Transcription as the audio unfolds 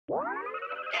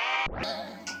Daddy's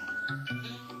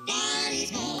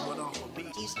home.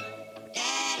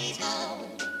 Daddy's home.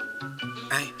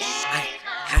 Ay.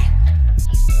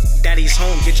 Daddy's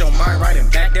home, get your mind right and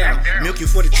back down. Milk you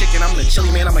for the chicken, I'm the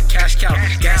chili man, I'm a cash cow.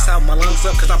 Gas out my lungs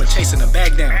up cause I've been chasing the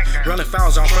bag down. Running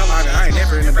fouls on front line, I ain't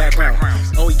never in the background.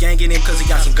 Oh, he ganging him cause he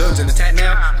got some guns in the tat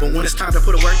now. But when it's time to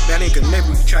put to work, that nigga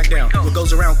never be tracked down. What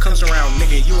goes around comes around,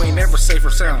 nigga, you ain't never safe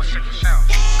or sound.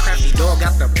 Crafty dog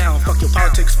got the pound, fuck your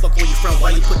politics, fuck where you from. Why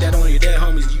you put that on your dead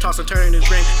homies? You toss and turn in this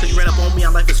brain cause you ran up on me, I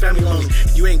like this family lonely.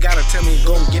 You ain't gotta tell me to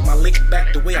go and get my lick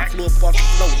back the way I flew up off the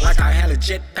float like I had a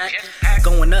jetpack.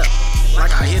 Going up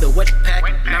like I hit a wet pack.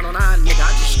 909, nigga,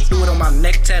 I just threw it on my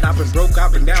neck tat. I've been broke,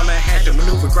 I've been down, I had to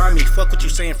maneuver grimy. Fuck what you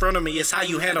say in front of me, it's how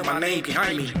you handle my name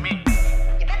behind me.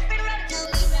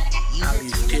 I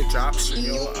leave teardrops in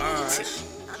your eyes.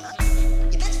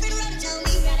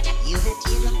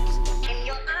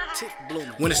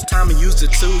 When it's time to use the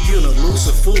tool, you an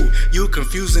elusive fool. You a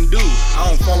confusing dude, I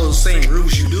don't follow the same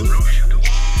rules you do.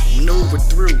 Maneuver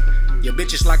through. Your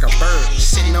bitch is like a bird,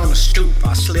 sitting on the stoop.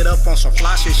 I slid up on some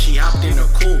fly shit, she hopped in her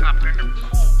cool.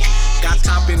 Got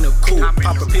top in the cool,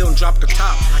 pop a pill and drop the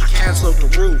top. I cancel the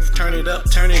roof, turn it up,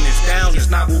 turning it down, it's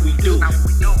not what we do.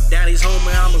 Daddy's home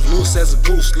and I'm as loose as a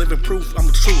goose, living proof, I'm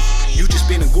the truth. You just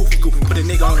been a goofy. Put a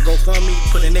nigga on the GoFundMe,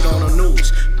 put a nigga on the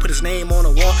news. Put his name on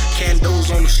the wall, candles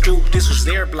on the stoop. This was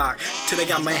their block, till they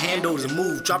got my handles and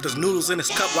move. Dropped his noodles in his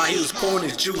cup while he was pouring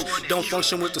his juice. Don't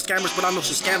function with the scammers, but I know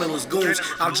some scandalous goons.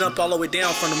 I'll jump all the way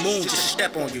down from the moon just to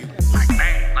step on you.